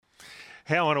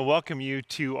Hey, I want to welcome you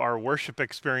to our worship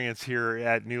experience here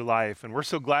at New Life. And we're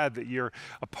so glad that you're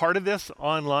a part of this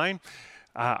online.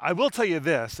 I will tell you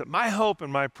this, that my hope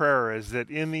and my prayer is that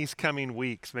in these coming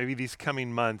weeks, maybe these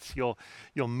coming months, you'll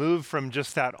move from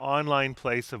just that online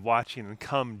place of watching and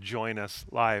come join us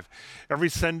live. Every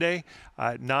Sunday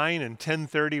at 9 and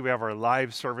 10:30, we have our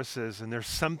live services, and there's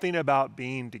something about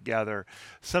being together,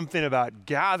 something about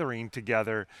gathering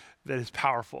together that is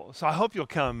powerful. So I hope you'll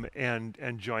come and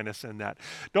join us in that.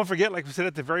 Don't forget, like we said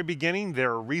at the very beginning,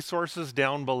 there are resources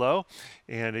down below,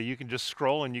 and you can just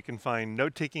scroll and you can find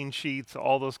note-taking sheets,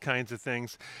 all those kinds of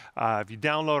things. If you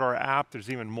download our app,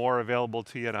 there's even more available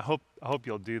to you, and I hope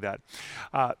you'll do that.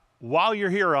 While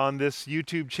you're here on this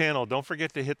YouTube channel, don't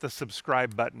forget to hit the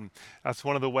subscribe button. That's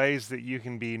one of the ways that you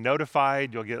can be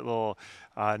notified. You'll get little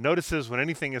notices when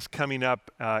anything is coming up,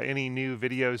 any new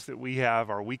videos that we have,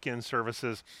 our weekend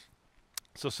services.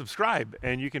 So subscribe,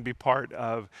 and you can be part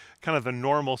of kind of the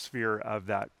normal sphere of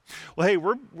that. Well, hey,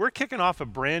 we're kicking off a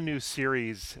brand new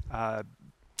series, and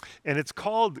it's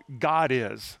called God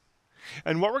Is.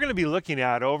 And what we're going to be looking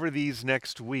at over these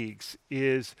next weeks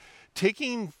is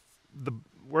taking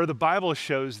where the Bible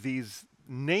shows these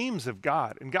names of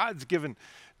God, and God's given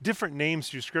different names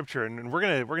through Scripture, and we're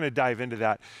gonna dive into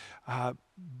that.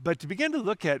 But to begin to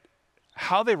look at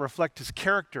how they reflect His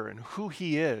character and who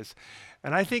He is,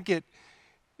 and I think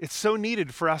it's so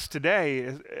needed for us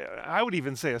today. I would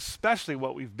even say especially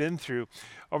what we've been through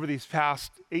over these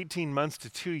past 18 months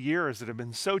to 2 years that have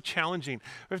been so challenging.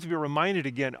 We have to be reminded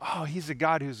again, oh, He's a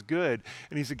God who's good,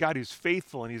 and He's a God who's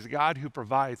faithful, and He's a God who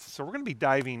provides. So we're going to be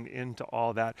diving into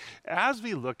all that as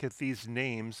we look at these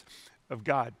names of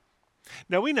God.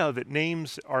 Now, we know that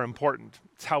names are important.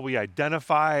 It's how we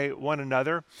identify one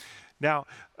another. Now,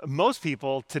 most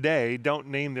people today don't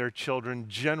name their children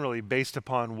generally based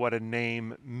upon what a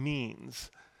name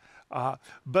means,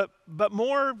 but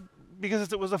more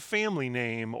because it was a family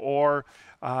name, or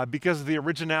because of the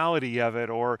originality of it,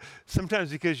 or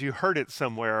sometimes because you heard it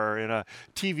somewhere in a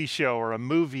TV show or a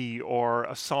movie or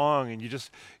a song, and you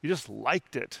just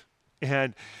liked it.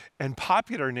 And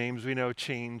popular names we know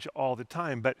change all the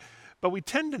time, but we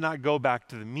tend to not go back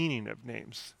to the meaning of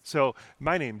names. So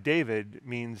my name, David,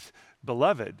 means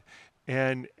beloved.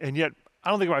 And yet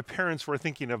I don't think my parents were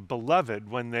thinking of beloved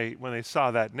when they saw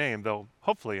that name, though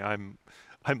hopefully I'm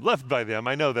loved by them.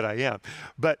 I know that I am.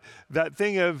 But that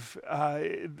thing of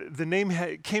the name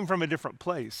came from a different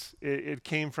place. It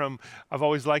came from, I've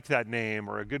always liked that name,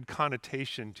 or a good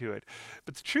connotation to it.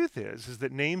 But the truth is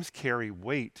that names carry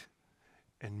weight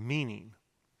and meaning.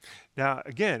 Now,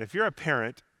 again, if you're a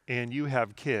parent and you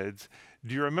have kids,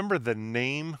 do you remember the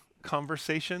name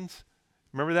conversations?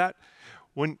 Remember that?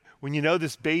 When you know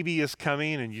this baby is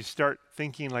coming and you start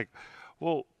thinking like,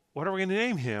 well, what are we going to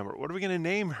name him, or what are we going to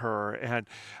name her? And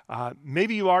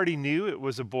maybe you already knew it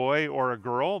was a boy or a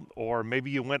girl, or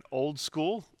maybe you went old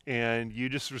school and you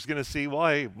just was going to see, well,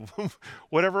 hey,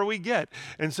 whatever we get.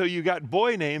 And so you got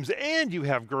boy names and you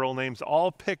have girl names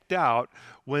all picked out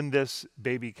when this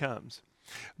baby comes.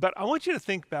 But I want you to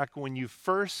think back when you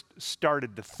first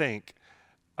started to think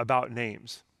about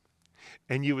names,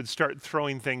 and you would start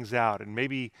throwing things out. And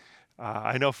maybe,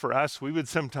 I know for us, we would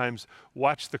sometimes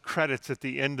watch the credits at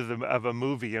the end of a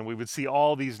movie, and we would see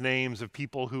all these names of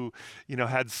people who,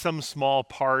 had some small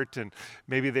part, and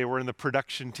maybe they were in the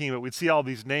production team, but we'd see all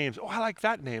these names. Oh, I like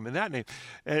that name and that name.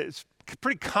 And it's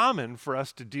pretty common for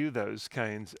us to do those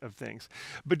kinds of things.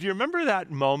 But do you remember that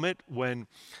moment when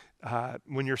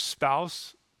your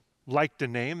spouse liked a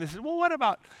name? They said, well, what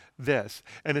about this?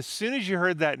 And as soon as you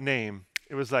heard that name,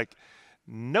 it was like,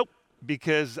 nope,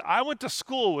 because I went to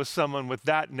school with someone with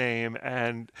that name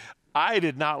and I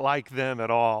did not like them at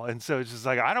all. And so it's just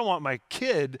like, I don't want my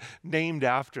kid named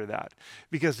after that,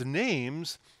 because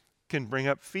names can bring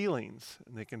up feelings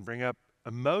and they can bring up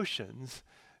emotions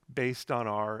based on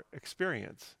our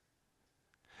experience.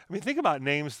 I mean, think about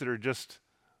names that are just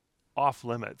off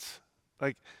limits.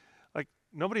 Like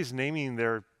nobody's naming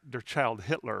their child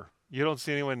Hitler. You don't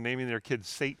see anyone naming their kid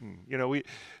Satan.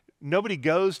 Nobody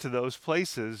goes to those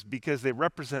places because they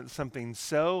represent something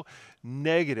so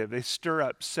negative. They stir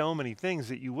up so many things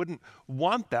that you wouldn't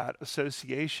want that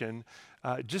association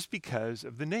just because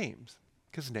of the names,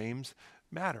 because names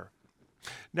matter.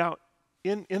 Now,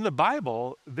 in the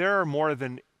Bible, there are more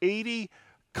than 80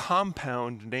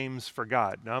 compound names for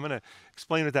God. Now, I'm going to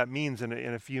explain what that means in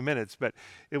a few minutes, but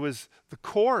it was the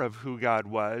core of who God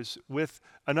was with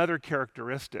another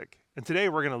characteristic. And today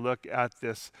we're going to look at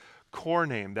this core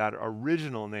name, that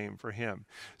original name for Him.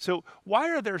 So why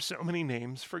are there so many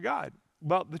names for God?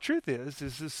 Well, the truth is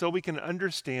so we can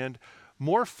understand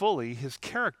more fully His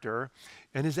character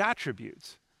and His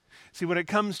attributes. See, when it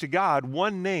comes to God,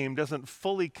 one name doesn't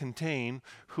fully contain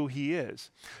who he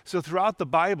is. So throughout the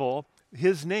Bible,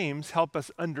 his names help us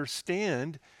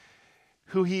understand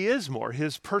who he is more,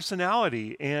 his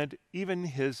personality, and even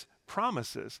his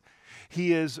promises.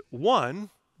 He is one,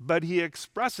 but he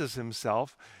expresses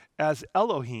himself as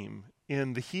Elohim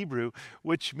in the Hebrew,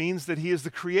 which means that he is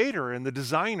the creator and the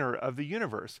designer of the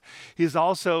universe. He is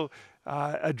also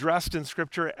addressed in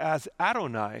Scripture as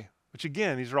Adonai, which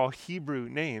again, these are all Hebrew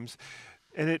names,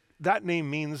 and that name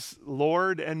means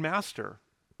Lord and Master.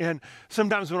 And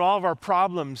sometimes when all of our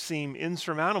problems seem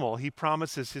insurmountable, he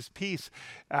promises his peace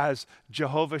as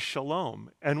Jehovah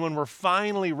Shalom. And when we're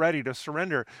finally ready to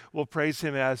surrender, we'll praise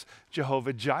him as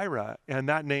Jehovah Jireh. And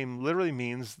that name literally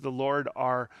means the Lord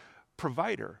our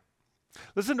provider.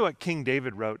 Listen to what King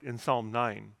David wrote in Psalm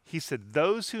 9. He said,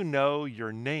 "Those who know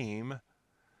your name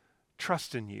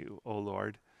trust in you, O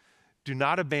Lord. Do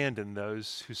not abandon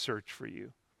those who search for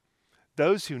you."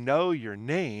 Those who know your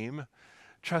name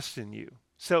trust in you.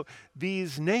 So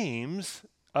these names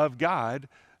of God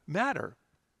matter.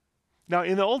 Now,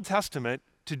 in the Old Testament,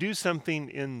 to do something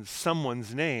in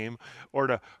someone's name or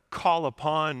to call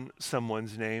upon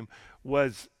someone's name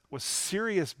was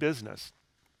serious business.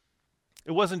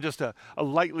 It wasn't just a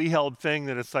lightly held thing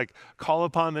that it's like, call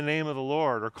upon the name of the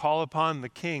Lord or call upon the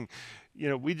King.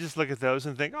 We just look at those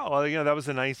and think, oh, well, that was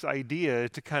a nice idea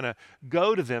to kind of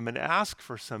go to them and ask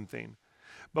for something.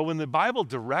 But when the Bible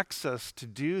directs us to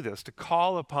do this, to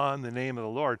call upon the name of the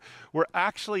Lord, we're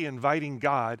actually inviting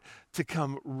God to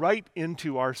come right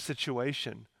into our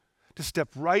situation, to step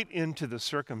right into the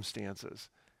circumstances.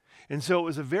 And so it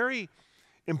was a very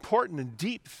important and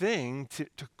deep thing to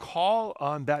call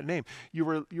on that name. You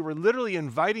were literally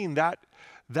inviting that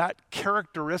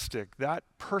characteristic, that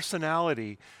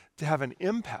personality to have an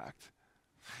impact.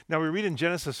 Now we read in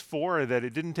Genesis 4 that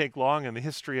it didn't take long in the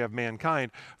history of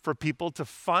mankind for people to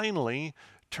finally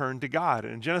turn to God.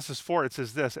 And in Genesis 4 it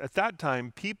says this, "At that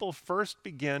time people first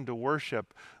began to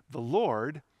worship the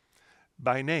Lord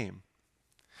by name."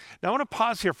 Now I want to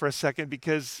pause here for a second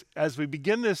because as we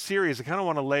begin this series, I kind of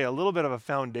want to lay a little bit of a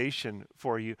foundation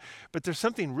for you. But there's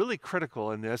something really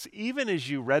critical in this. Even as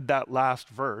you read that last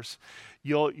verse,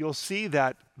 you'll see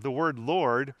that the word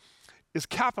Lord is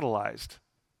capitalized.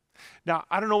 Now,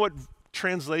 I don't know what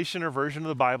translation or version of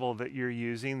the Bible that you're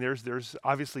using. There's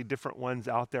obviously different ones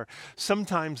out there.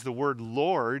 Sometimes the word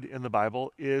Lord in the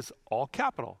Bible is all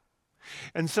capital.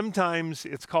 And sometimes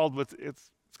it's called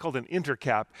an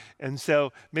intercap. And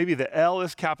so maybe the L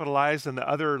is capitalized and the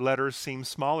other letters seem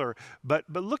smaller. But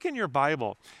look in your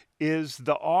Bible. Is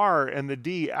the R and the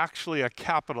D actually a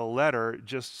capital letter,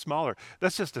 just smaller?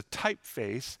 That's just a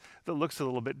typeface that looks a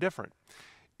little bit different.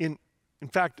 In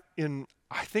fact,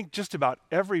 I think just about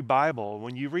every Bible,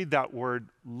 when you read that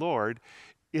word Lord,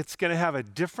 it's going to have a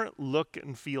different look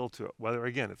and feel to it, whether,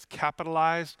 again, it's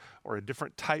capitalized or a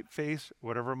different typeface,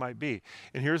 whatever it might be.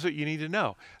 And here's what you need to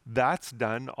know. That's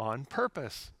done on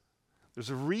purpose. There's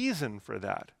a reason for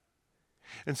that.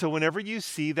 And so whenever you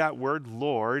see that word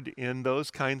Lord in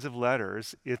those kinds of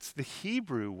letters, it's the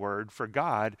Hebrew word for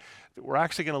God that we're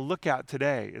actually going to look at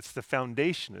today. It's the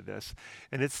foundation of this.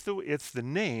 And it's the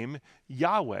name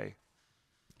Yahweh.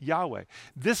 Yahweh.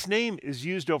 This name is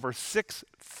used over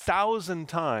 6,000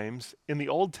 times in the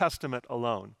Old Testament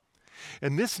alone.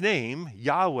 And this name,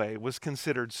 Yahweh, was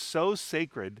considered so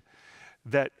sacred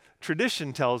that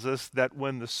tradition tells us that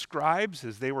when the scribes,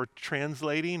 as they were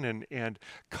translating and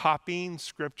copying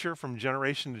scripture from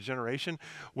generation to generation,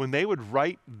 when they would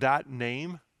write that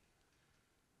name,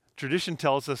 tradition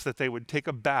tells us that they would take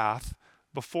a bath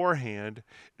beforehand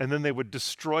and then they would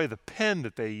destroy the pen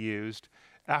that they used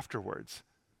afterwards.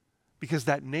 Because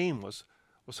that name was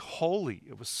holy,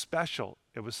 it was special,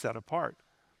 it was set apart.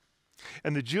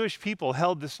 And the Jewish people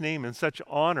held this name in such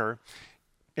honor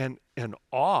and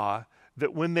awe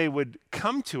that when they would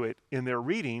come to it in their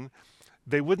reading,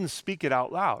 they wouldn't speak it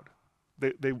out loud.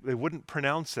 They wouldn't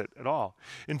pronounce it at all.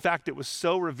 In fact, it was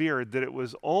so revered that it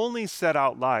was only said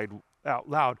out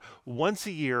loud once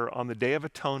a year on the Day of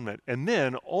Atonement, and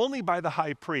then only by the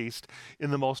high priest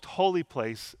in the most holy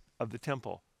place of the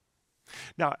temple.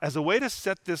 Now, as a way to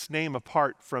set this name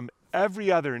apart from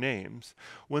every other names,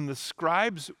 when the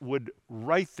scribes would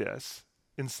write this,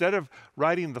 instead of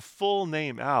writing the full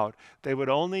name out, they would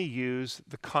only use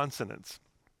the consonants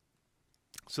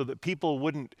so that people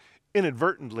wouldn't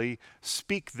inadvertently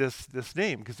speak this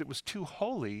name because it was too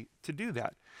holy to do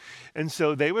that. And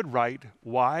so they would write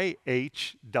YHWH.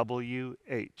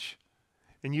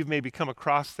 And you've maybe come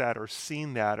across that or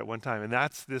seen that at one time. And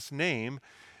that's this name,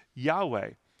 Yahweh.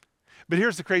 But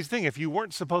here's the crazy thing. If you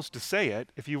weren't supposed to say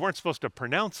it, if you weren't supposed to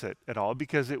pronounce it at all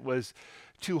because it was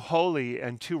too holy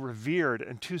and too revered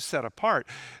and too set apart,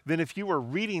 then if you were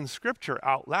reading scripture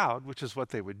out loud, which is what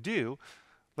they would do,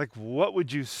 like what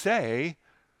would you say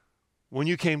when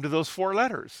you came to those four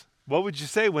letters? What would you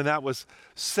say when that was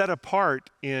set apart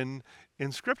in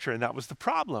scripture? And that was the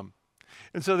problem.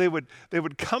 And so they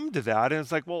would come to that, and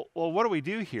it's like, well, what do we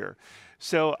do here?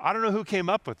 So I don't know who came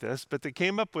up with this, but they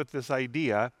came up with this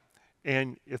idea,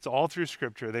 and it's all through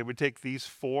scripture. They would take these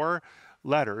four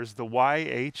letters, the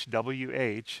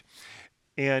YHWH,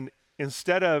 and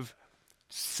instead of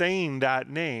saying that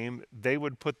name, they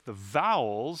would put the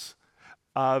vowels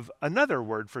of another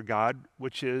word for God,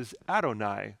 which is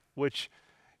Adonai, which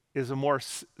is a more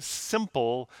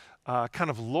simple kind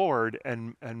of Lord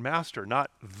and Master, not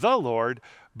the Lord,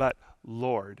 but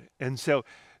Lord. And so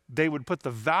they would put the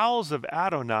vowels of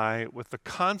Adonai with the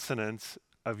consonants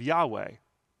of Yahweh.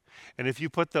 And if you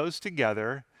put those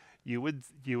together, you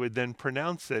would then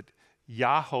pronounce it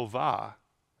Yahovah.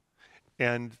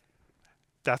 And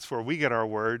that's where we get our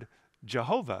word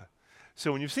Jehovah.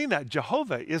 So when you've seen that,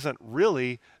 Jehovah isn't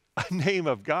really a name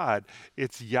of God.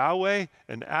 It's Yahweh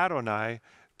and Adonai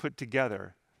put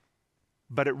together.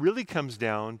 But it really comes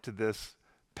down to this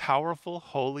powerful,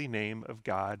 holy name of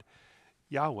God,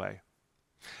 Yahweh.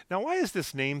 Now, why is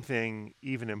this name thing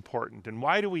even important? And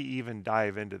why do we even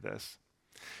dive into this?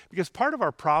 Because part of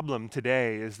our problem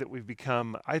today is that we've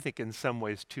become, I think, in some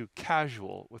ways too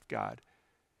casual with God.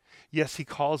 Yes, he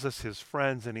calls us his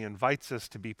friends and he invites us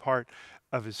to be part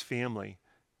of his family.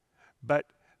 But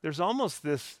there's almost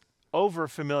this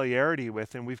over-familiarity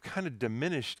with him. We've kind of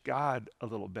diminished God a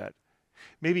little bit.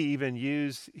 Maybe even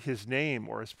use his name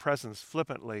or his presence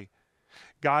flippantly.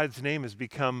 God's name has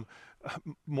become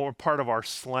more part of our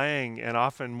slang and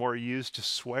often more used to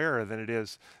swear than it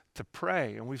is to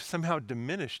pray. And we've somehow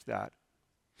diminished that.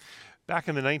 Back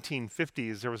in the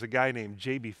 1950s, there was a guy named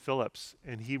J.B. Phillips,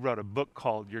 and he wrote a book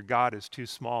called Your God is Too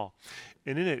Small.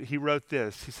 And in it, he wrote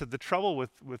this. He said, the trouble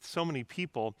with so many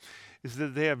people is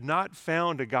that they have not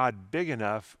found a God big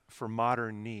enough for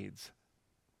modern needs.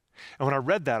 And when I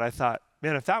read that, I thought,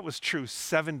 man, if that was true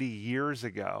 70 years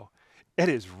ago, it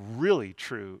is really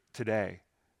true today.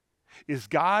 Is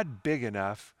God big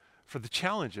enough for the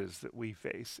challenges that we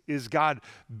face? Is God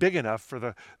big enough for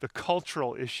the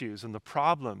cultural issues and the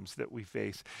problems that we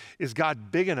face? Is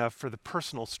God big enough for the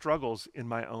personal struggles in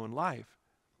my own life?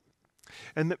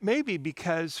 And that maybe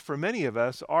because for many of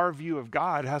us, our view of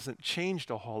God hasn't changed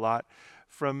a whole lot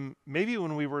from maybe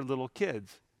when we were little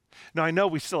kids. Now, I know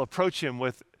we still approach him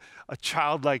with a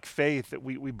childlike faith that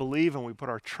we believe and we put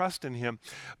our trust in him,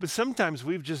 but sometimes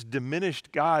we've just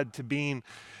diminished God to being,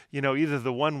 either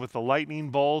the one with the lightning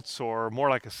bolts or more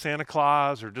like a Santa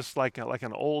Claus or just like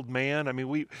an old man. I mean,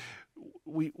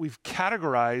 we've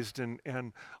categorized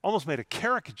and almost made a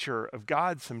caricature of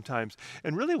God sometimes.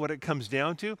 And really what it comes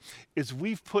down to is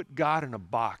we've put God in a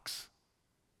box,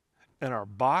 and our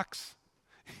box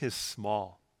is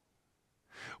small.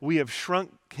 We have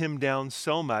shrunk him down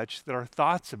so much that our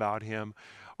thoughts about him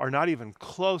are not even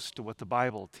close to what the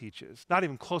Bible teaches, not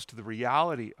even close to the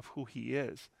reality of who he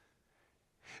is.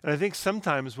 And I think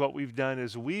sometimes what we've done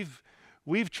is we've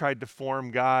tried to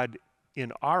form God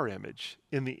in our image,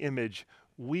 in the image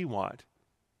we want,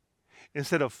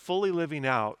 instead of fully living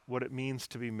out what it means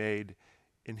to be made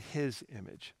in his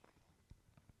image.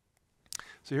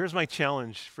 So here's my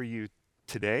challenge for you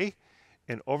today.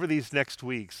 And over these next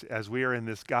weeks, as we are in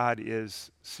this God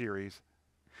Is series,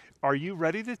 are you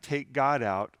ready to take God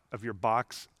out of your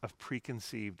box of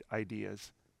preconceived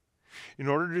ideas? In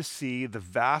order to see the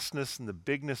vastness and the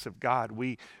bigness of God,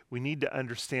 we need to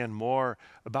understand more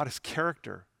about his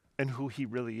character and who he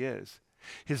really is,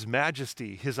 his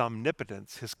majesty, his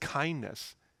omnipotence, his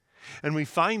kindness. And we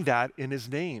find that in his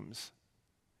names.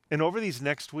 And over these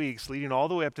next weeks, leading all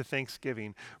the way up to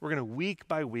Thanksgiving, we're going to week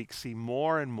by week see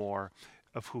more and more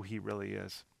of who he really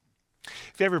is.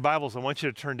 If you have your Bibles, I want you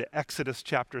to turn to Exodus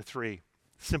chapter 3.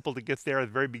 Simple to get there. At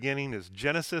the very beginning is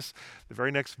Genesis. The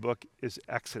very next book is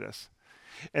Exodus.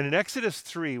 And in Exodus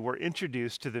 3, we're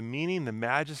introduced to the meaning, the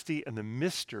majesty, and the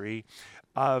mystery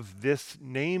of this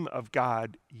name of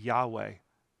God, Yahweh.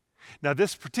 Now,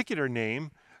 this particular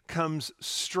name comes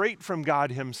straight from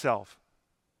God himself.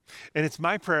 And it's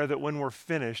my prayer that when we're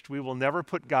finished, we will never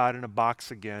put God in a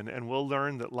box again, and we'll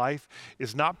learn that life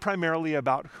is not primarily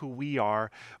about who we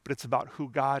are, but it's about who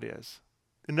God is.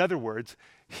 In other words,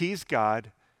 he's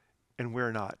God and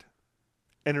we're not.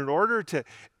 And in order to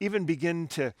even begin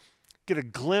to get a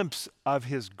glimpse of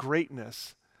his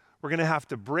greatness, we're going to have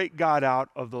to break God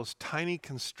out of those tiny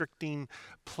constricting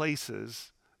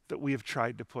places that we have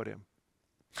tried to put him.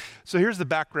 So here's the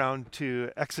background to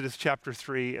Exodus chapter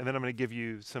 3, and then I'm going to give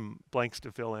you some blanks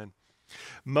to fill in.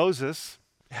 Moses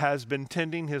has been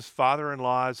tending his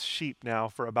father-in-law's sheep now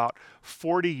for about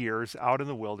 40 years out in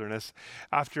the wilderness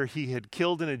after he had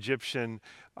killed an Egyptian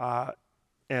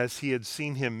as he had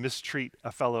seen him mistreat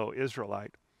a fellow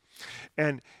Israelite.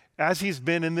 And as he's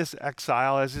been in this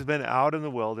exile, as he's been out in the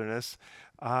wilderness,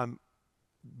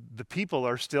 the people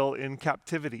are still in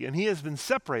captivity. And he has been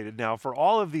separated now for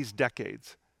all of these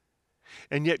decades.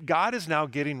 And yet God is now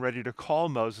getting ready to call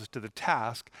Moses to the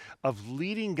task of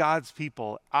leading God's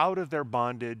people out of their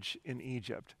bondage in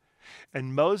Egypt.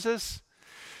 And Moses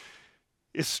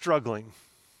is struggling.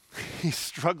 He's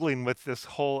struggling with this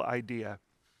whole idea.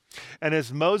 And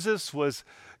as Moses was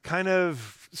kind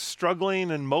of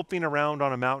struggling and moping around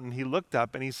on a mountain, he looked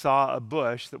up and he saw a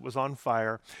bush that was on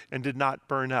fire and did not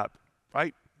burn up,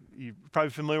 right? You're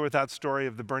probably familiar with that story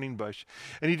of the burning bush.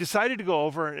 And he decided to go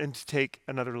over and to take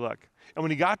another look. And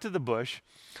when he got to the bush,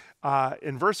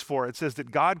 in verse 4, it says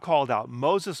that God called out,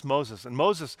 "Moses, Moses." And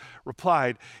Moses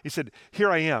replied, he said, "Here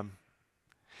I am."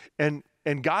 And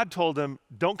God told him,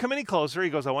 "Don't come any closer." He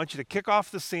goes, "I want you to kick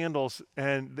off the sandals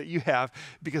that you have,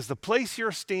 because the place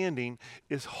you're standing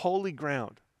is holy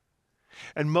ground."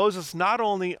 And Moses not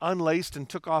only unlaced and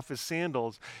took off his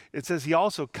sandals, it says he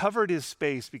also covered his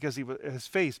face because he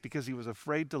was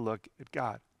afraid to look at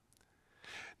God.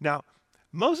 Now,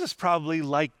 Moses probably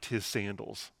liked his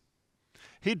sandals.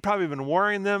 He'd probably been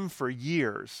wearing them for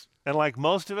years. And like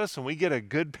most of us, when we get a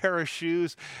good pair of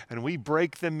shoes and we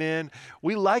break them in,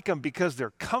 we like them because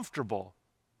they're comfortable.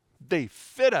 They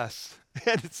fit us.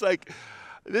 And it's like,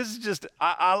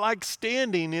 I like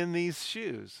standing in these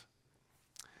shoes.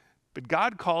 But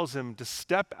God calls him to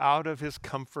step out of his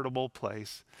comfortable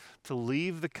place, to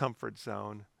leave the comfort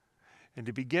zone, and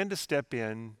to begin to step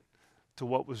in to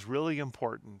what was really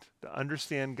important, to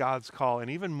understand God's call, and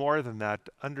even more than that,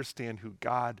 to understand who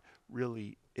God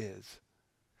really is.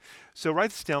 So write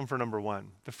this down for number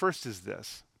one. The first is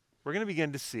this. We're going to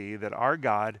begin to see that our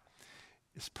God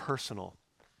is personal.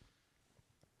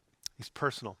 He's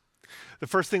personal. The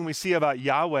first thing we see about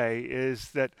Yahweh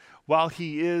is that while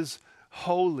he is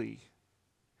holy,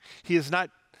 he is not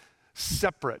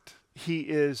separate. He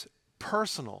is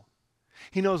personal.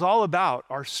 He knows all about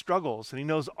our struggles, and he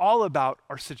knows all about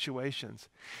our situations.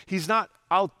 He's not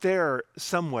out there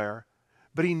somewhere,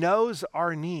 but he knows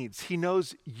our needs. He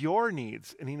knows your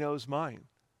needs, and he knows mine.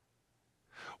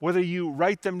 Whether you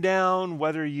write them down,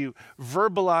 whether you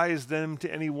verbalize them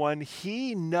to anyone,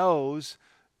 he knows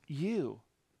you.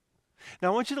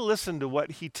 Now, I want you to listen to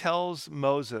what he tells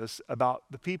Moses about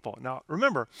the people. Now,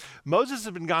 remember, Moses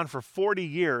has been gone for 40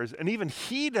 years, and even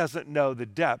he doesn't know the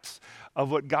depths of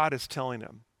what God is telling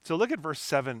him. So look at verse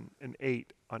 7 and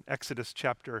 8 on Exodus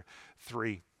chapter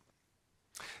 3.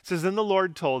 It says, "Then the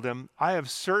Lord told him, I have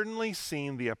certainly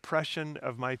seen the oppression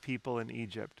of my people in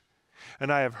Egypt,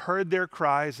 and I have heard their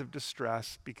cries of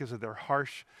distress because of their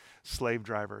harsh slave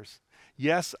drivers.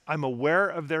 Yes, I'm aware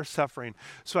of their suffering,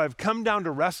 so I've come down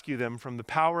to rescue them from the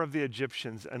power of the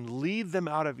Egyptians and lead them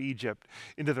out of Egypt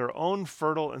into their own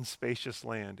fertile and spacious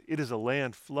land. It is a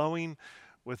land flowing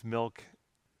with milk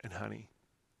and honey."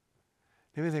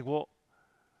 And you think, well,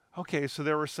 okay, so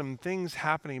there were some things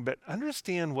happening, but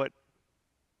understand what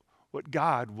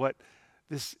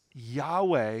this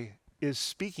Yahweh is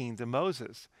speaking to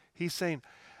Moses. He's saying,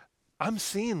 I'm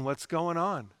seeing what's going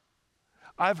on.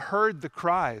 I've heard the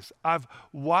cries. I've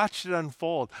watched it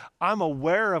unfold. I'm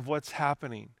aware of what's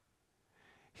happening.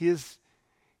 He's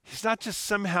not just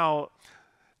somehow,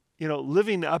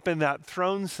 living up in that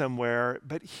throne somewhere,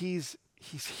 but he's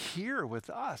here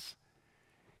with us.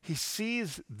 He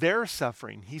sees their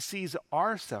suffering. He sees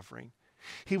our suffering.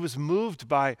 He was moved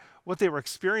by what they were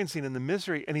experiencing in the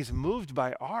misery, and he's moved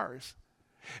by ours.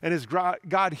 And as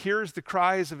God hears the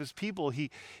cries of his people, he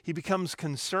becomes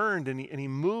concerned, and he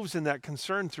moves in that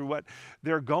concern through what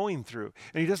they're going through.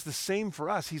 And he does the same for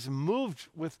us. He's moved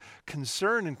with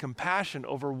concern and compassion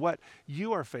over what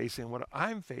you are facing, what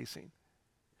I'm facing.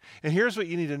 And here's what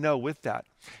you need to know with that.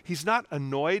 He's not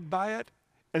annoyed by it,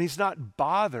 and he's not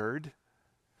bothered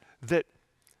that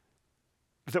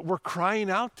we're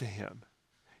crying out to him.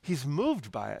 He's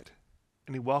moved by it,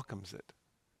 and he welcomes it.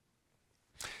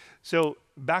 So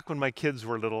back when my kids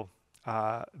were little,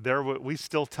 we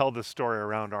still tell this story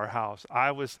around our house.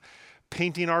 I was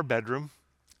painting our bedroom,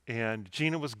 and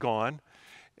Gina was gone.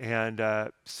 And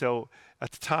so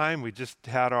at the time, we just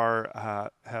had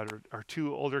our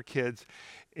two older kids.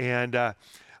 And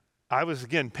I was,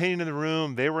 again, painting in the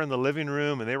room. They were in the living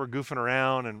room, and they were goofing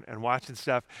around and watching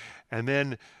stuff. And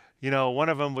then, one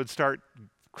of them would start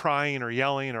crying or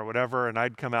yelling or whatever, and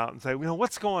I'd come out and say,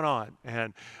 what's going on?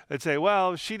 And they'd say,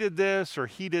 well, she did this or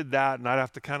he did that, and I'd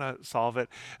have to kind of solve it.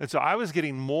 And so I was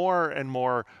getting more and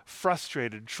more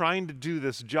frustrated trying to do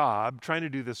this job, trying to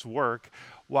do this work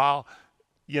while,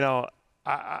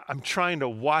 I'm trying to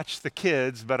watch the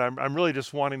kids, but I'm really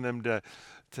just wanting them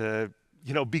to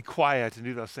be quiet and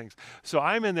do those things. So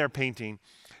I'm in there painting,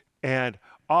 and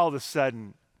all of a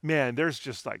sudden, man, there's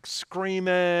just like screaming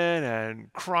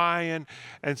and crying.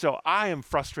 And so I am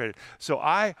frustrated. So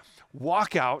I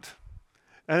walk out,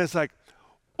 and it's like,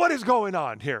 what is going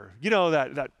on here?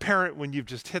 That parent when you've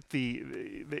just hit the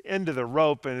end of the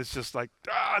rope, and it's just like,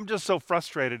 I'm just so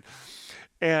frustrated.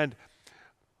 And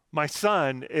my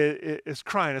son is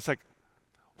crying. It's like,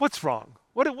 what's wrong?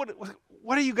 What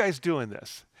are you guys doing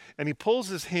this? And he pulls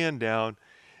his hand down,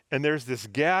 and there's this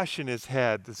gash in his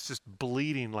head that's just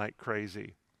bleeding like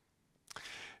crazy.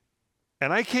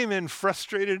 And I came in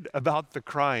frustrated about the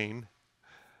crying,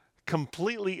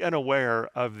 completely unaware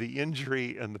of the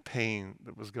injury and the pain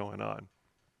that was going on.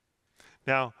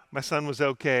 Now, my son was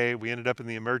okay. We ended up in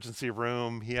the emergency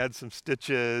room. He had some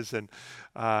stitches, and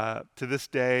to this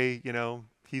day,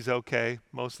 he's okay,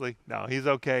 mostly. No, he's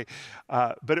okay.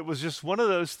 But it was just one of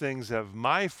those things of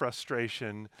my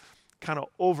frustration kind of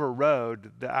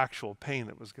overrode the actual pain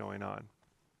that was going on.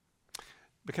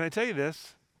 But can I tell you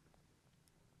this?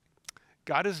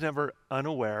 God is never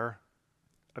unaware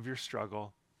of your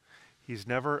struggle. He's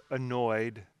never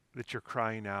annoyed that you're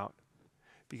crying out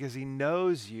because he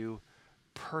knows you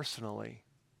personally.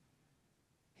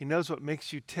 He knows what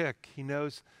makes you tick. He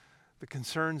knows the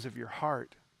concerns of your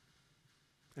heart.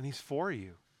 And he's for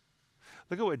you.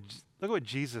 Look at what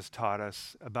Jesus taught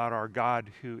us about our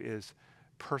God who is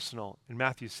personal in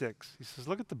Matthew 6. He says,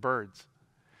 look at the birds.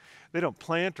 They don't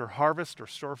plant or harvest or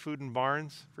store food in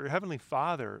barns, for your heavenly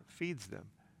Father feeds them.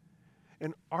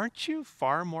 And aren't you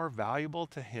far more valuable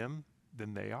to him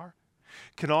than they are?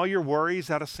 Can all your worries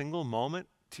add a single moment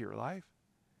to your life?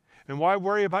 And why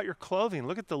worry about your clothing?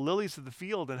 Look at the lilies of the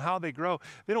field and how they grow.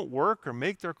 They don't work or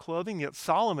make their clothing, yet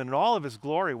Solomon in all of his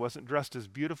glory wasn't dressed as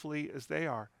beautifully as they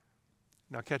are.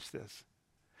 Now catch this.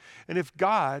 And if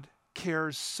God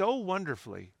cares so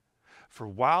wonderfully for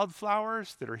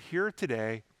wildflowers that are here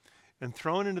today and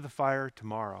thrown into the fire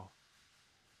tomorrow,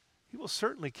 he will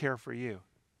certainly care for you.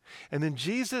 And then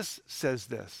Jesus says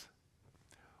this,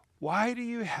 why do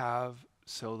you have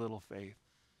so little faith?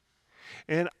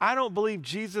 And I don't believe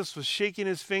Jesus was shaking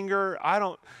his finger. I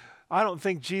don't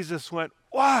think Jesus went,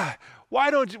 why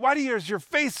is your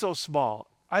faith so small?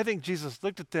 I think Jesus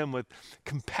looked at them with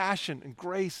compassion and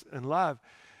grace and love.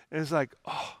 And it's like,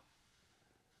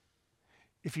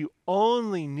 if you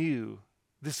only knew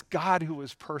this God who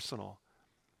was personal,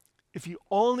 if you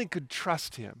only could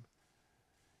trust him,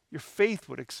 your faith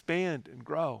would expand and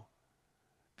grow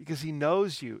because he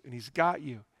knows you and he's got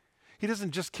you. He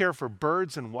doesn't just care for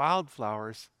birds and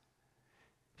wildflowers.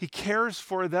 He cares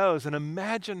for those, and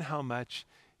imagine how much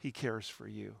he cares for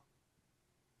you.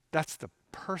 That's the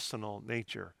personal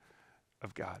nature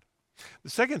of God.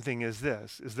 The second thing is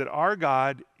this, is that our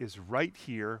God is right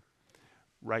here,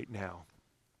 right now.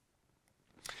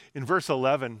 In verse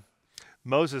 11,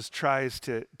 Moses tries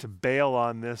to bail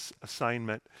on this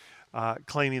assignment,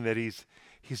 claiming that he's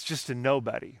just a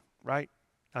nobody, right?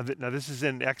 Now this is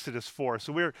in Exodus 4.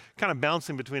 So we're kind of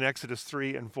bouncing between Exodus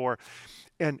 3 and 4.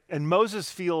 And Moses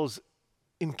feels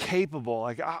incapable,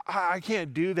 like I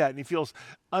can't do that. And he feels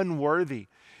unworthy.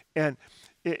 And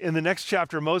in the next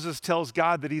chapter, Moses tells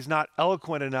God that he's not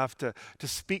eloquent enough to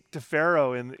speak to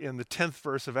Pharaoh in the 10th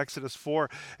verse of Exodus 4.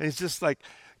 And he's just like,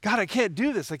 God, I can't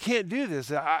do this. I can't do this.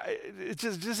 It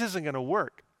just isn't going to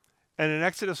work. And in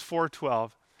Exodus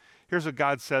 4:12, here's what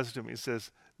God says to him. He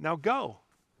says, now go.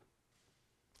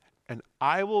 And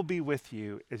I will be with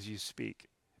you as you speak,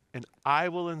 and I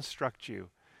will instruct you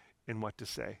in what to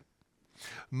say.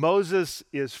 Moses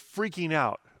is freaking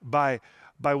out by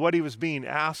what he was being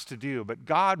asked to do, but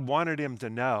God wanted him to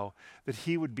know that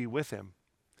he would be with him.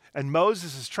 And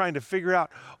Moses is trying to figure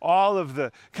out all of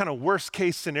the kind of worst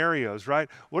case scenarios, right?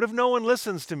 What if no one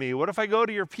listens to me? What if I go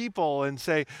to your people and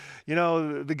say,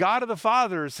 the God of the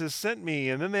fathers has sent me?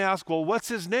 And then they ask, well, what's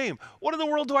his name? What in the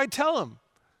world do I tell him?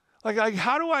 Like,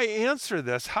 how do I answer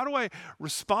this? How do I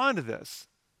respond to this?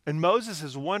 And Moses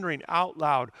is wondering out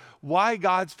loud why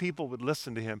God's people would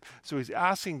listen to him. So he's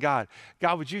asking God,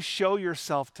 would you show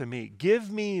yourself to me?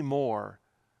 Give me more.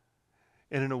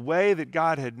 And in a way that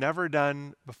God had never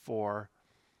done before,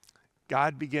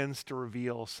 God begins to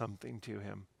reveal something to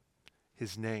him,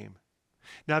 his name.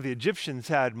 Now, the Egyptians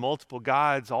had multiple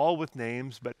gods, all with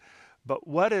names, but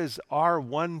what is our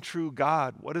one true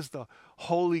God? What does the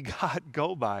holy God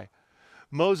go by?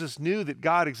 Moses knew that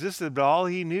God existed, but all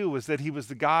he knew was that he was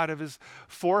the God of his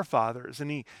forefathers. And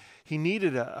he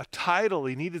needed a title.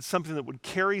 He needed something that would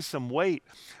carry some weight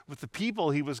with the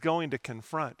people he was going to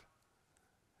confront.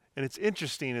 And it's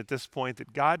interesting at this point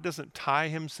that God doesn't tie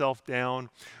himself down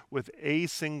with a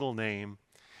single name.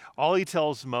 All he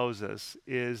tells Moses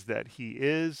is that he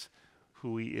is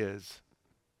who he is.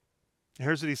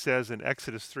 Here's what he says in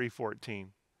Exodus 3:14.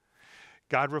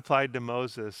 God replied to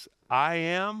Moses, I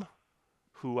am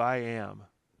who I am.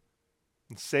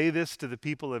 And say this to the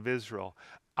people of Israel,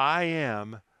 I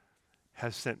am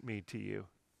has sent me to you.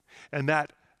 And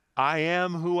that I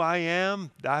am who I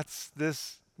am, that's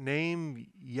this name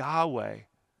Yahweh.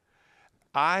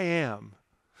 I am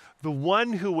the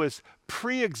one who was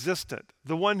pre-existent,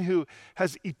 the one who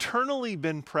has eternally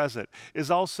been present,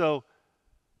 is also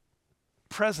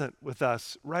present with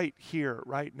us right here,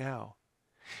 right now.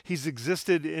 He's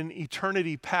existed in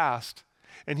eternity past,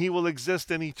 and he will exist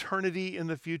in eternity in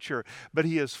the future, but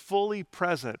he is fully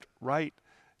present right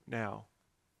now.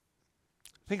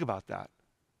 Think about that.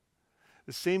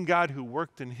 The same God who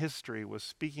worked in history was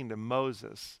speaking to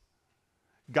Moses.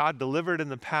 God delivered in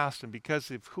the past, and because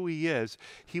of who he is,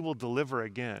 he will deliver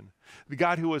again. The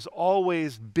God who has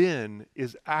always been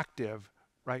is active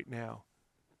right now.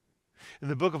 In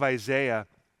the book of Isaiah,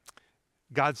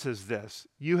 God says this,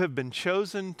 you have been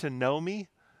chosen to know me,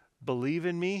 believe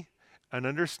in me, and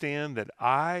understand that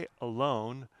I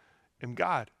alone am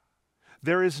God.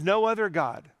 There is no other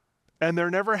God, and there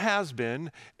never has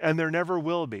been, and there never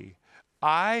will be.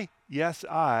 I, yes,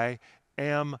 I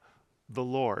am the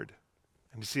Lord.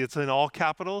 And you see, it's in all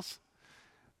capitals.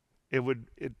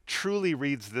 It truly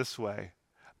reads this way.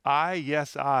 I,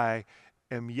 yes, I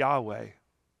am Yahweh,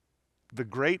 the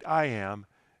great I am,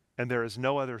 and there is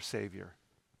no other Savior.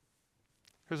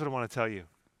 Here's what I want to tell you.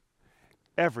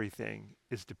 Everything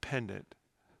is dependent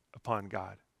upon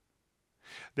God.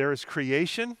 There is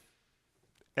creation,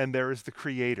 and there is the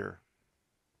Creator.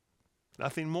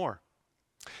 Nothing more.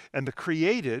 And the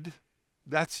created,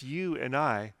 that's you and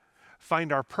I,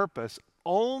 find our purpose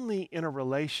only in a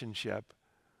relationship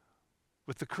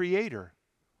with the Creator,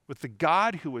 with the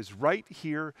God who is right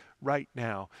here, right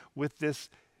now, with this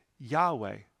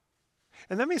Yahweh.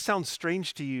 And that may sound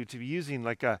strange to you to be using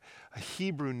like a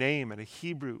Hebrew name and a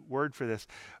Hebrew word for this,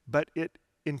 but it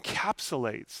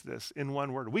encapsulates this in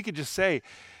one word. We could just say,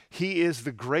 he is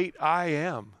the great I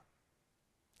am.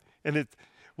 And it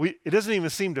doesn't even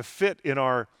seem to fit in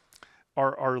our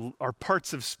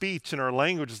parts of speech and our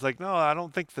language. It's like, no, I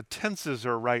don't think the tenses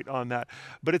are right on that.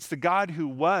 But it's the God who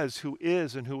was, who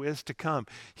is, and who is to come.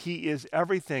 He is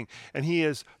everything. And he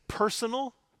is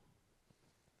personal,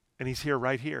 and he's here,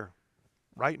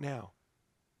 right now.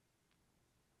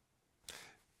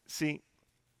 See,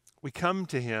 we come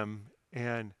to him,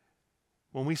 and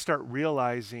when we start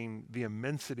realizing the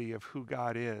immensity of who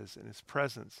God is and his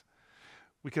presence,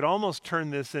 we could almost turn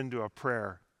this into a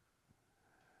prayer,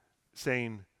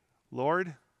 saying,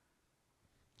 Lord,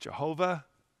 Jehovah,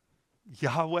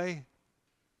 Yahweh,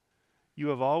 you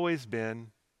have always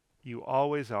been, you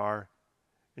always are,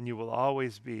 and you will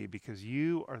always be, because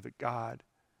you are the God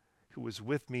who is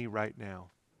with me right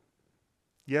now.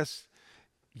 Yes,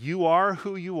 you are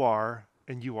who you are,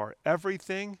 and you are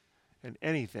everything and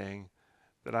anything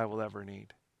that I will ever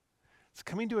need. It's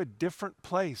coming to a different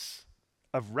place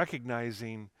of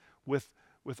recognizing with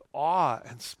awe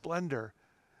and splendor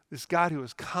this God who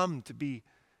has come to be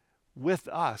with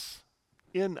us,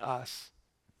 in us,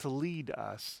 to lead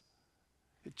us.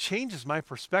 It changes my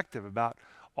perspective about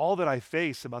all that I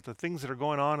face, about the things that are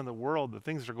going on in the world, the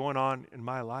things that are going on in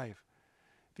my life,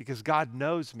 because God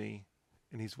knows me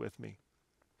and he's with me.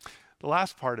 The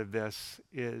last part of this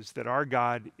is that our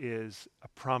God is a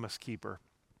promise keeper.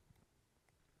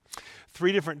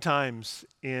 3 different times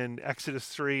in Exodus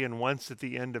 3 and once at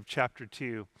the end of chapter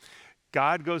 2,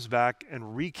 God goes back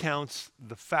and recounts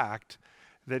the fact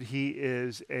that he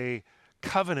is a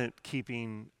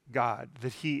covenant-keeping God,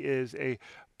 that he is a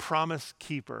promise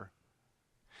keeper.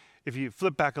 If you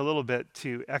flip back a little bit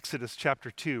to Exodus chapter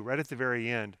 2, right at the very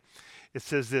end, it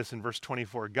says this in verse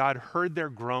 24, God heard their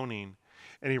groaning,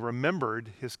 and he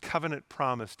remembered his covenant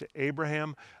promise to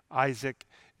Abraham, Isaac,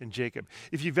 and Jacob.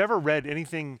 If you've ever read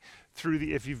anything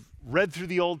if you've read through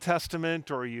the Old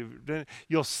Testament, or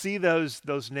you'll see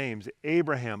those names,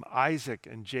 Abraham, Isaac,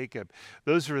 and Jacob.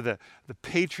 Those are the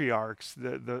patriarchs,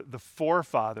 the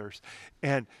forefathers.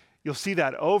 And you'll see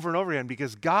that over and over again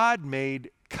because God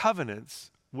made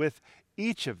covenants with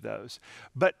each of those,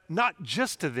 but not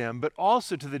just to them, but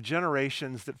also to the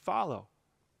generations that follow.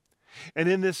 And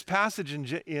in this passage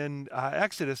in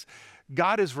Exodus,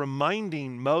 God is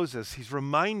reminding Moses, he's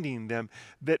reminding them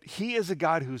that he is a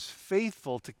God who's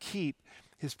faithful to keep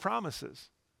his promises.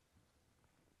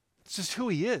 It's just who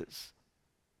he is.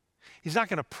 He's not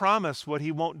going to promise what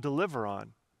he won't deliver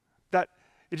on. That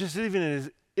it just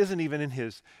isn't even in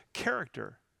his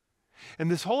character. And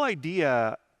this whole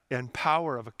idea and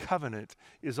power of a covenant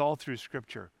is all through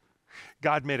Scripture.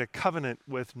 God made a covenant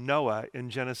with Noah in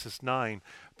Genesis 9,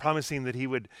 promising that he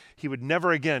would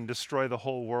never again destroy the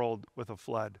whole world with a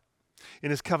flood. In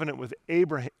his covenant with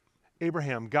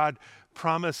Abraham, God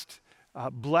promised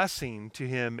blessing to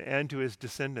him and to his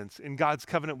descendants. In God's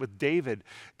covenant with David,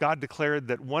 God declared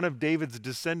that one of David's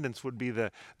descendants would be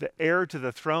the heir to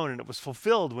the throne, and it was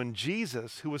fulfilled when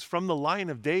Jesus, who was from the line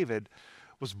of David,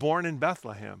 was born in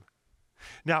Bethlehem.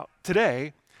 Now,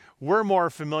 today, we're more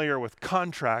familiar with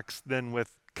contracts than with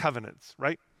covenants,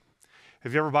 right?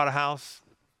 Have you ever bought a house?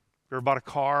 You ever bought a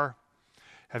car?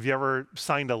 Have you ever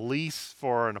signed a lease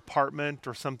for an apartment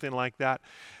or something like that?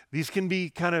 These can be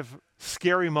kind of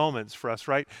scary moments for us,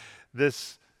 right?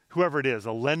 Whoever it is,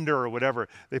 a lender or whatever,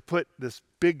 they put this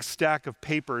big stack of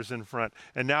papers in front,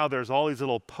 and now there's all these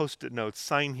little Post-it notes,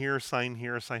 sign here, sign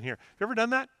here, sign here. Have you ever done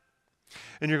that?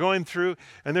 And you're going through,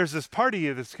 and there's this part of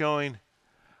you that's going,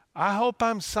 I hope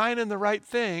I'm signing the right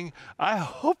thing. I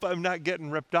hope I'm not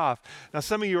getting ripped off. Now,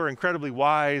 some of you are incredibly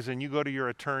wise and you go to your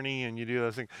attorney and you do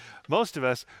those things. Most of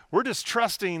us, we're just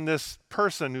trusting this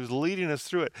person who's leading us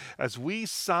through it as we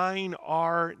sign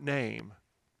our name,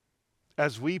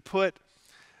 as we put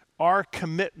our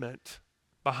commitment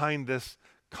behind this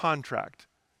contract.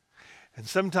 And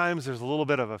sometimes there's a little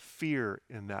bit of a fear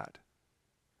in that.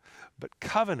 But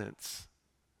covenants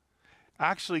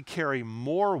actually carry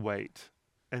more weight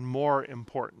and more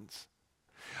importance.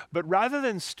 But rather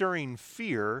than stirring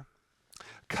fear,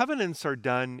 covenants are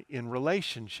done in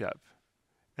relationship,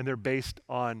 and they're based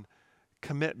on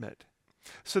commitment.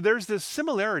 So there's this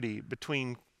similarity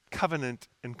between covenant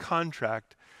and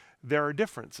contract. There are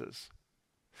differences.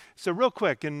 So real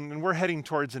quick, and we're heading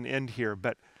towards an end here,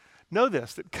 but know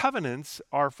this, that covenants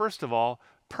are, first of all,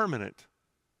 permanent,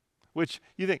 which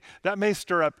you think that may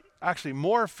stir up actually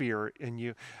more fear in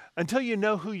you until you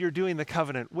know who you're doing the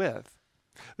covenant with.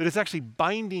 That it's actually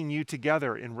binding you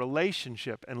together in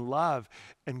relationship and love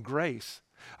and grace.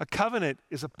 A covenant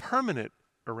is a permanent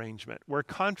arrangement where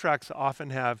contracts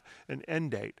often have an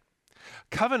end date.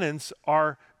 Covenants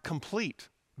are complete.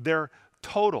 They're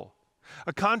total.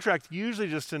 A contract usually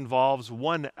just involves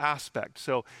one aspect.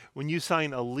 So when you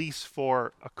sign a lease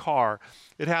for a car,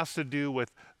 it has to do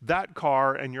with that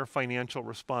car and your financial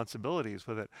responsibilities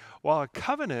with it. While a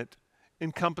covenant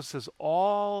encompasses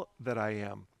all that I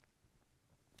am.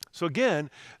 So again,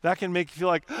 that can make you feel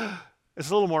like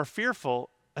it's a little more fearful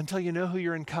until you know who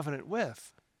you're in covenant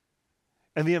with.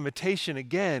 And the invitation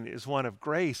again is one of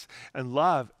grace and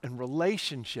love and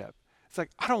relationship. It's like,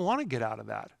 I don't want to get out of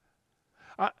that.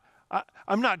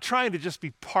 I'm not trying to just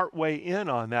be part way in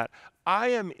on that. I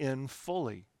am in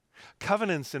fully.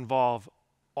 Covenants involve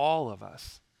all of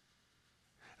us.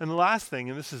 And the last thing,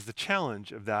 and this is the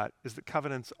challenge of that, is that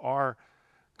covenants are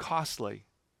costly.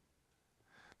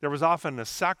 There was often a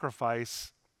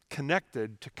sacrifice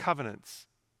connected to covenants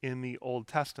in the Old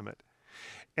Testament.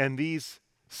 And these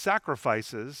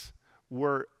sacrifices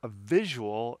were a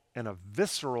visual and a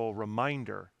visceral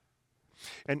reminder.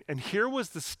 And here was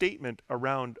the statement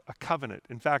around a covenant.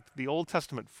 In fact, the Old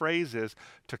Testament phrase is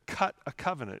to cut a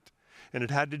covenant. And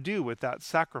it had to do with that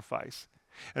sacrifice.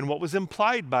 And what was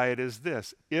implied by it is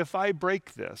this: if I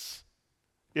break this,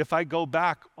 if I go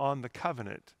back on the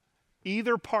covenant,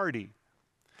 either party,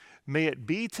 may it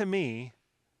be to me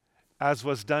as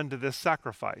was done to this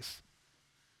sacrifice.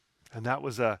 And that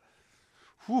was a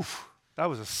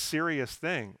serious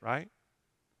thing, right?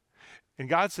 And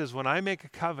God says, when I make a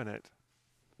covenant,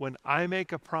 when I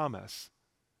make a promise,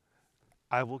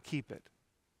 I will keep it.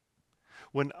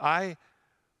 When I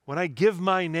give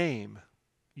my name,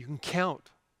 you can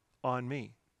count on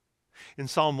me. In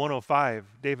Psalm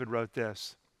 105, David wrote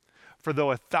this: for though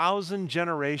 1,000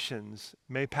 generations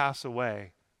may pass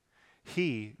away,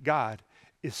 he, God,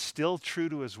 is still true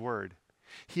to his word.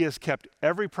 He has kept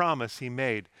every promise he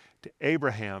made to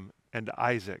Abraham and to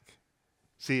Isaac.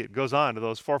 See, it goes on to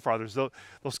those forefathers.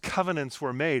 Those covenants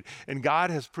were made, and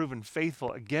God has proven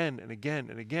faithful again and again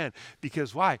and again.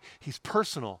 Because why? He's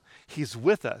personal. He's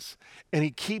with us, and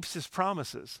he keeps his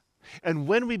promises. And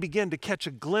when we begin to catch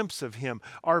a glimpse of him,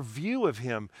 our view of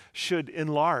him should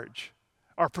enlarge.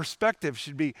 Our perspective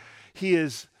should be, he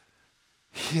is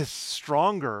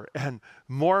stronger and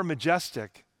more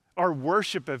majestic. Our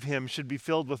worship of him should be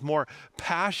filled with more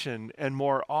passion and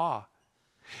more awe.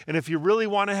 And if you really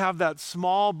want to have that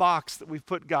small box that we've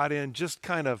put God in just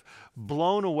kind of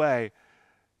blown away,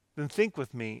 then think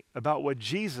with me about what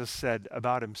Jesus said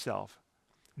about himself.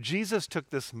 Jesus took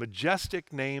this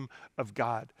majestic name of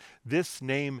God, this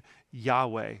name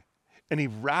Yahweh, and he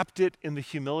wrapped it in the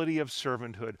humility of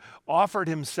servanthood, offered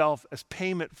himself as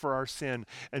payment for our sin,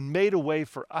 and made a way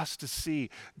for us to see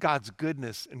God's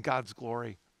goodness and God's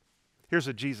glory. Here's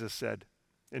what Jesus said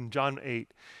in John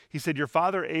 8. He said, "Your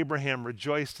father Abraham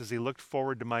rejoiced as he looked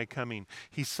forward to my coming.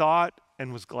 He saw it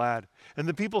and was glad." And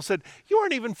the people said, "You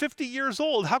aren't even 50 years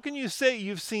old. How can you say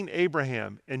you've seen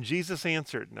Abraham?" And Jesus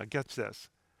answered, now get this,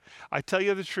 "I tell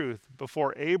you the truth,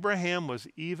 before Abraham was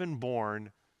even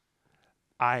born,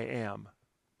 I am."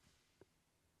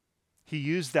 He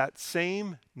used that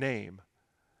same name,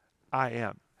 I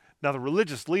am. Now the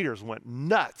religious leaders went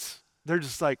nuts. They're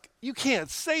just like, you can't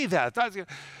say that.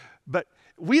 But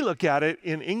we look at it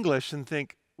in English and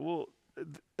think, well,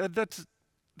 that's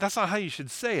not how you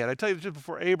should say it. I tell you, just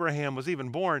before Abraham was even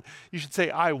born, you should say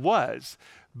I was.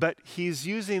 But he's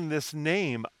using this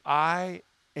name, I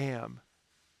am.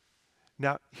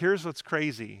 Now, here's what's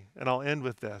crazy, and I'll end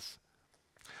with this.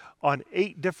 On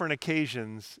 8 different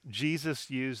occasions, Jesus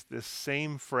used this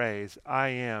same phrase, I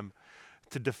am,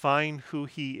 to define who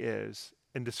he is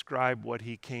and describe what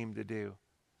he came to do.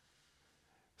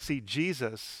 See,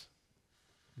 Jesus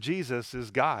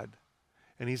is God,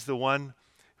 and he's the one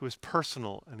who is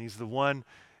personal, and he's the one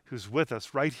who's with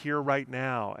us right here, right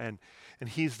now, and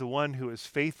he's the one who is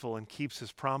faithful and keeps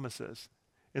his promises.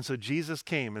 And so Jesus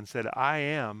came and said, I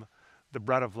am the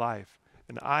bread of life,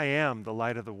 and I am the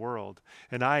light of the world,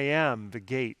 and I am the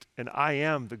gate, and I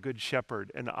am the good shepherd,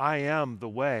 and I am the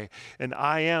way, and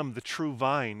I am the true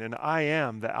vine, and I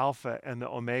am the Alpha and the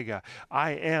Omega.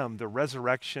 I am the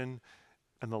resurrection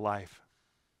and the life.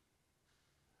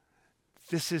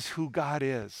 This is who God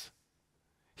is.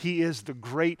 He is the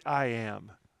great I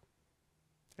am,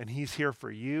 and he's here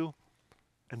for you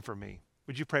and for me.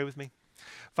 Would you pray with me?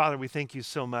 Father, we thank you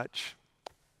so much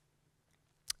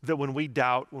that when we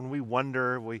doubt, when we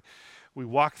wonder, we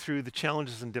walk through the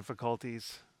challenges and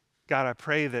difficulties. God, I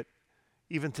pray that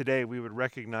even today we would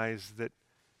recognize that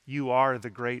you are the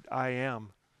great I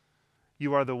am.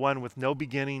 You are the one with no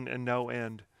beginning and no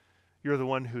end. You're the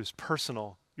one who's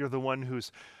personal. You're the one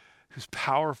who's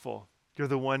powerful. You're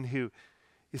the one who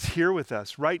is here with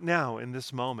us right now in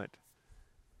this moment.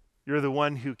 You're the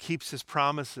one who keeps his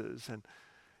promises and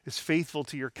is faithful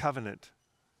to your covenant.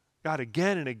 God,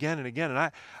 again and again and again.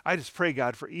 And I just pray,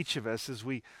 God, for each of us as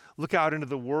we look out into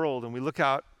the world and we look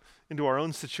out into our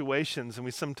own situations and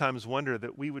we sometimes wonder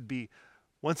that we would be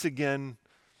once again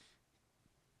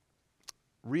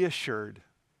reassured,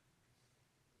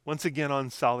 once again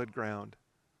on solid ground,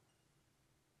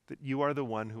 that you are the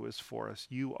one who is for us.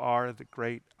 You are the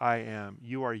great I am.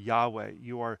 You are Yahweh.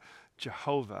 You are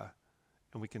Jehovah,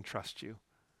 and we can trust you.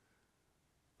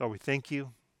 Lord, we thank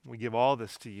you. We give all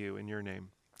this to you in your name.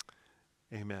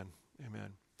 Amen.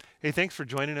 Amen. Hey, thanks for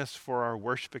joining us for our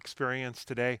worship experience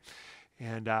today.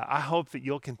 And I hope that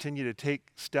you'll continue to take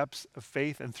steps of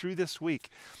faith. And through this week,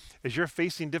 as you're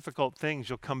facing difficult things,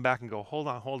 you'll come back and go, hold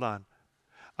on.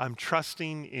 I'm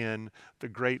trusting in the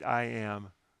great I am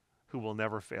who will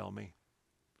never fail me.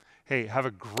 Hey, have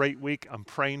a great week. I'm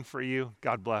praying for you.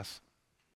 God bless.